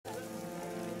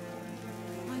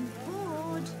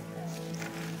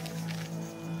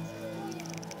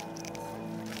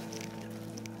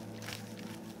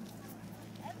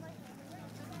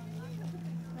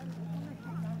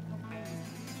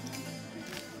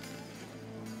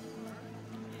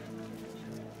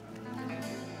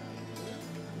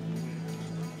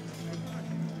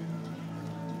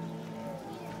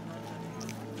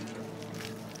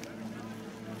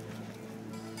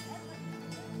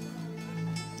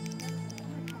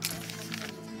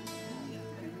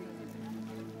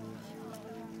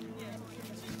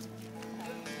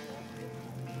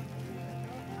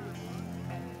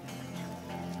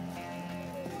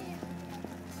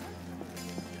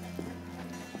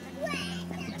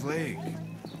plague.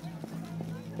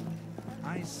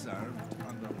 I served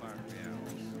under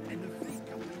barbarians in the free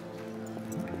country.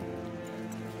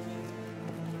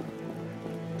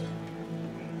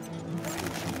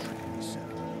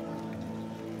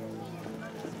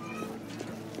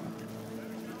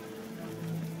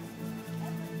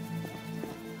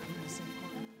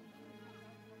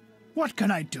 What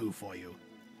can I do for you?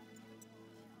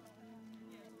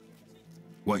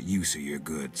 What use are your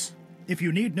goods? If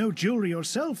you need no jewelry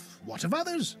yourself, what of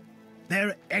others?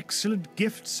 They're excellent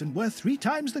gifts and worth 3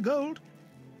 times the gold.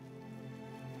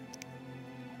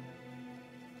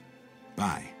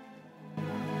 Buy.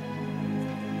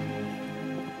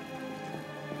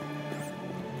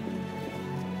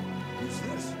 Who's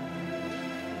this?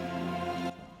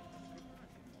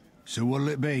 So what'll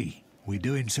it be? We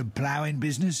doing some ploughing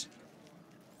business?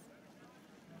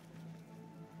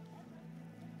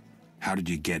 How did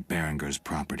you get Berenger's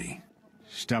property?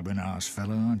 Stubborn-ass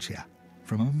fellow, aren't you?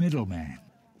 From a middleman.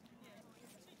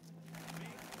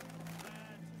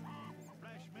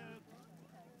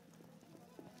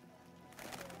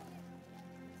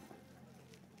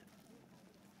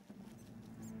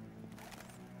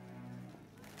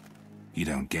 You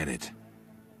don't get it.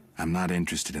 I'm not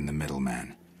interested in the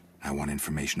middleman. I want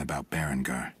information about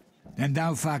Berenger. Then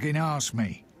don't fucking ask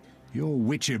me. Your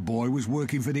Witcher boy was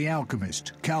working for the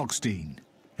alchemist, Kalkstein.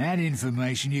 That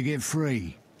information you get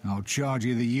free. I'll charge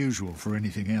you the usual for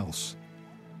anything else.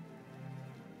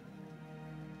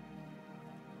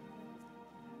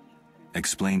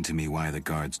 Explain to me why the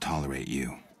guards tolerate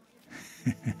you.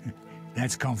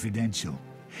 That's confidential.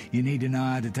 You need to know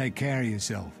how to take care of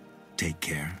yourself. Take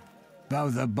care?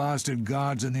 Both the bastard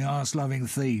guards and the arse-loving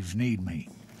thieves need me.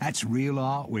 That's real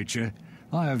art, Witcher.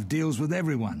 I have deals with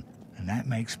everyone, and that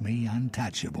makes me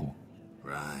untouchable.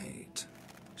 Right.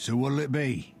 So what'll it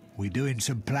be? We doing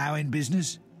some ploughing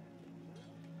business?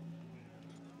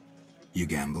 You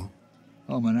gamble?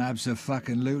 I'm an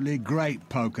abso-fucking-lutely great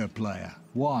poker player.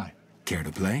 Why? Care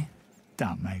to play?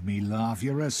 Don't make me laugh,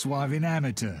 you're a swiving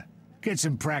amateur. Get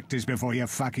some practice before you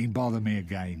fucking bother me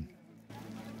again.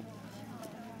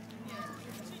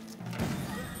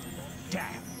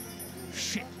 Damn.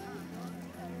 Shit.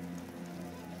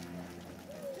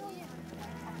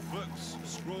 Books,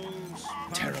 scrolls,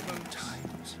 Terrible parchments.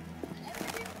 times.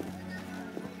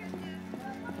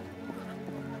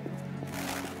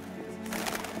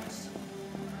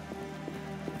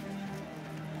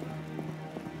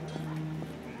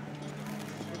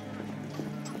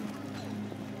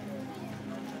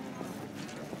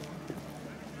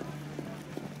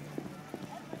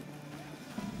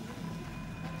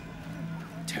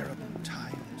 Terrible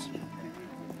times.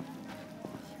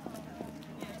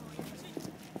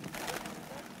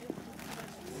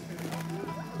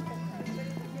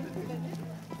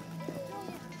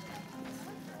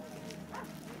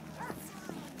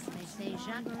 They say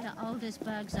Jacques de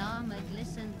Aldersberg's armor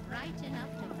glistened bright enough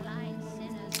to blind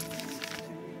sinners.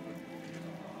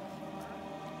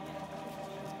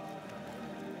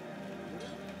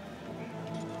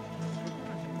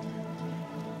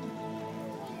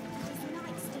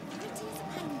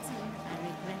 I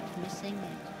regret missing it.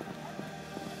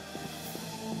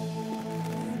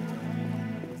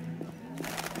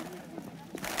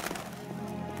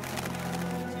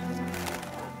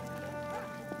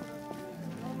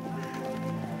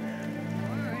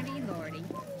 Lordy, lordy.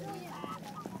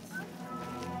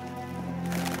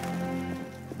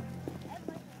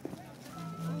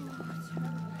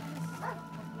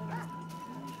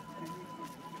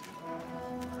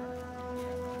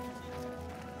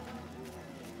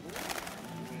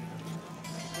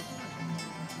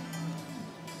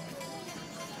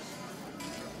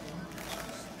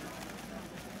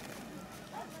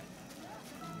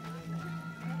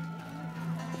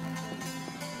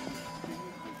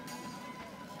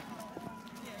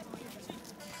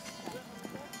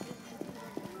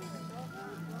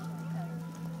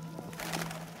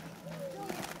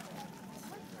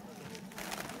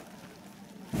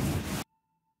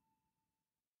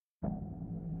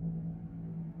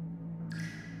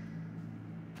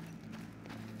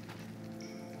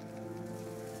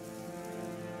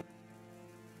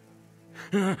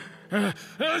 I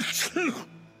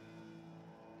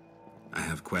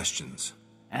have questions.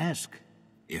 Ask.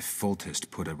 If Foltest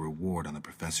put a reward on the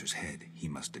professor's head, he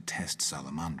must detest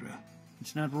Salamandra.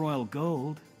 It's not royal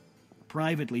gold.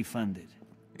 Privately funded.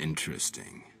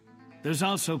 Interesting. There's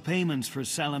also payments for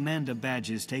Salamander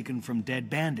badges taken from dead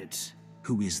bandits.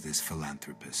 Who is this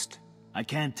philanthropist? I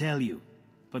can't tell you,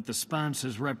 but the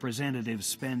sponsor's representative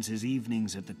spends his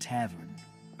evenings at the tavern.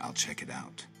 I'll check it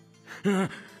out.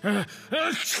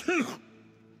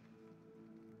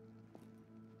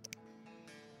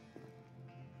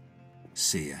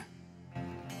 See ya.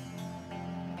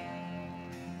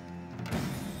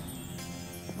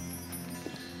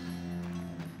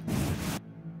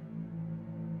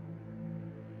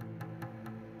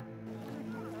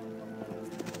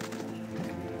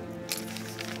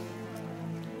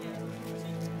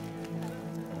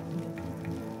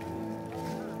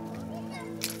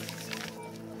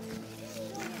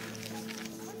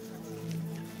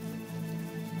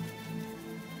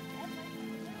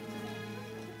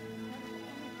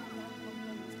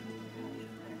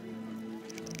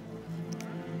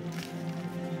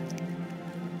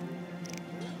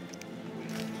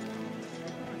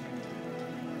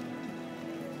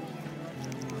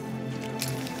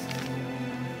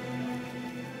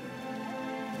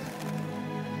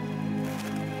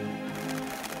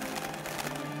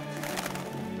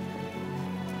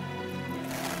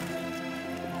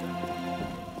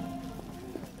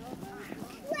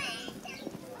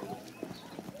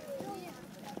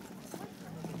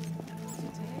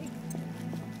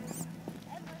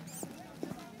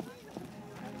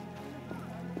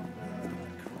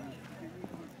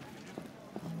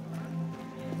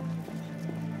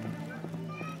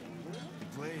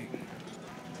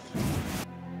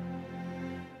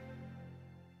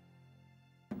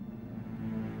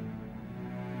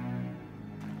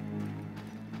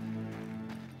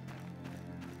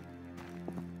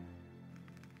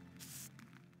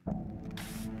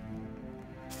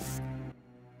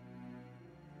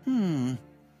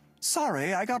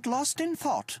 Sorry, I got lost in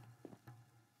thought.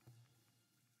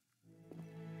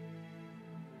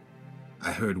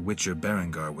 I heard Witcher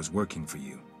Berengar was working for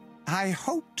you. I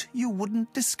hoped you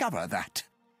wouldn't discover that.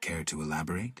 Care to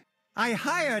elaborate? I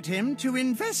hired him to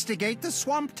investigate the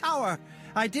Swamp Tower.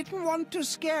 I didn't want to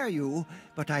scare you,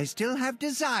 but I still have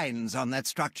designs on that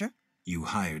structure. You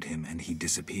hired him and he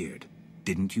disappeared.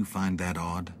 Didn't you find that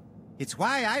odd? It's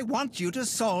why I want you to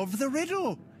solve the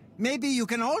riddle. Maybe you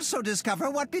can also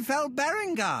discover what befell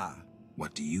Berengar.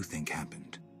 What do you think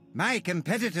happened? My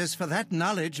competitors for that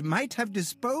knowledge might have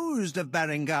disposed of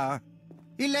Berengar.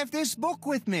 He left this book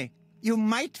with me. You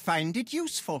might find it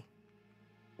useful.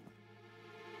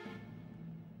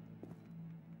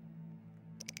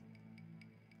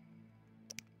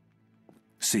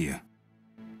 See ya.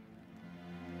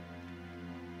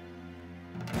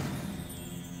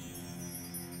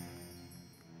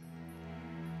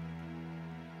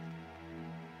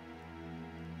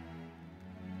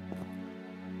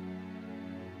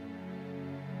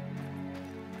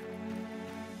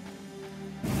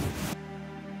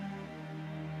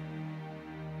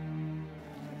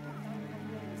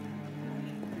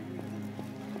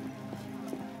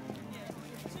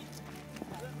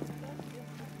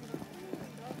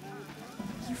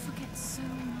 You forget so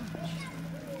much.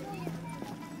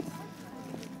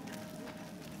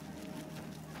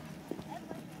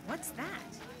 What's that?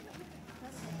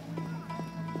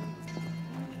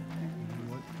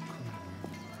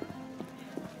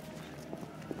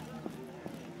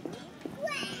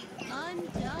 I'm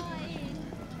dying.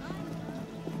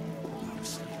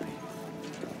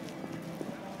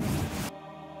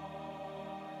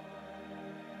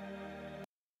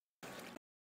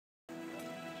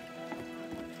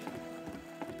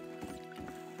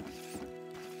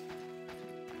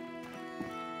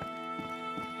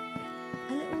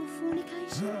 A little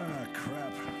fornication? Ah,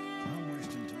 crap. I'm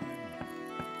wasting time.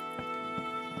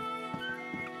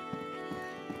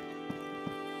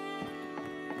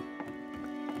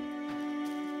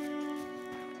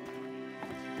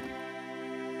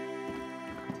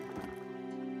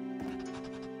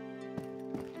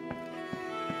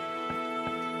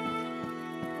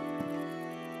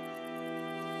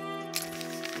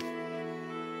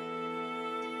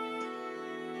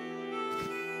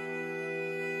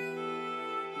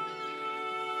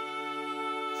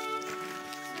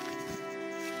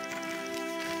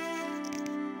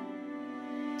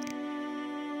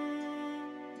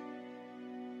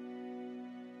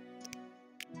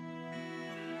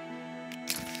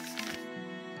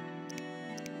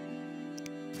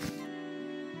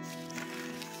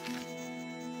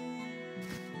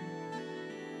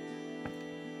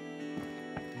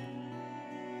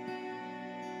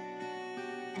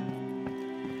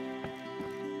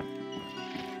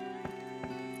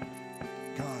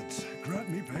 Gods, grant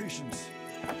me patience.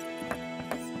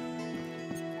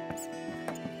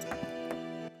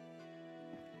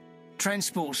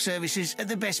 Transport services at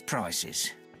the best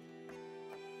prices.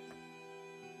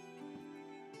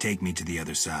 Take me to the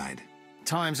other side.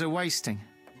 Times are wasting.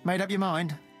 Made up your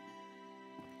mind?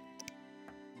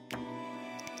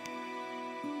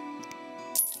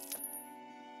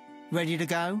 Ready to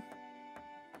go?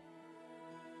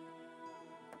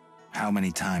 How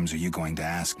many times are you going to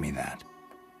ask me that?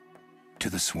 To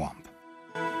the swamp.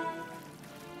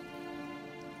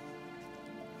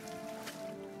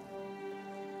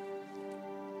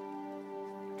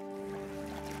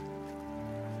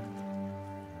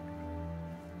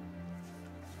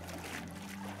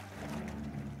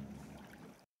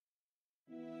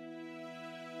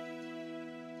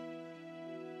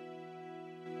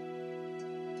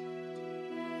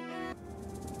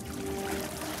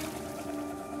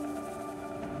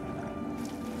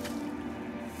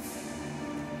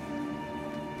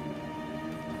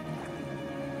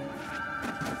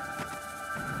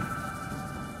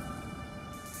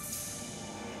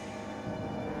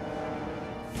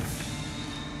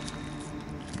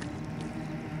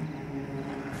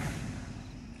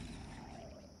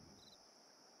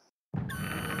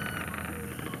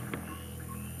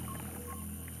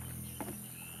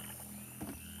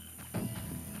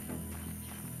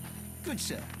 Good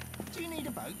sir. Do you need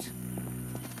a boat?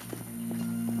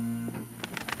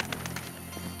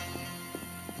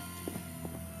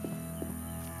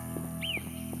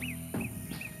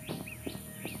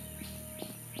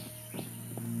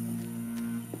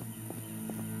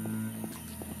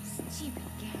 Stupid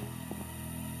game.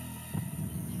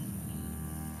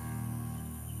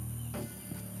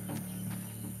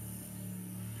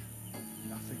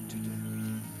 Nothing to do.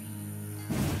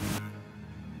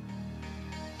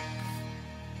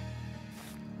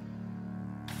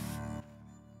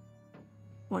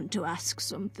 Want to ask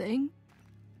something?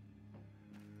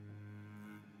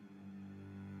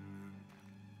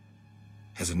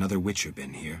 Has another Witcher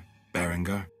been here?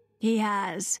 Berengar? He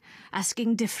has,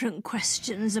 asking different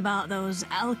questions about those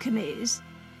alchemies.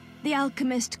 The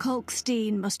alchemist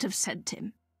Kalkstein must have sent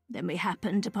him. Then we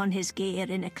happened upon his gear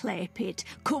in a clay pit,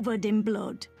 covered in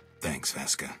blood. Thanks,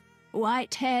 Vaska.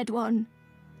 White-haired one.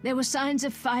 There were signs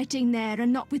of fighting there,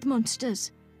 and not with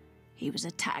monsters. He was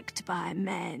attacked by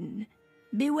men.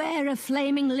 Beware of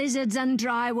flaming lizards and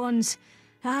dry ones.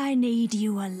 I need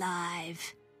you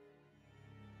alive.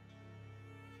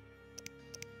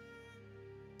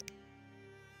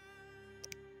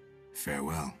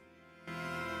 Farewell.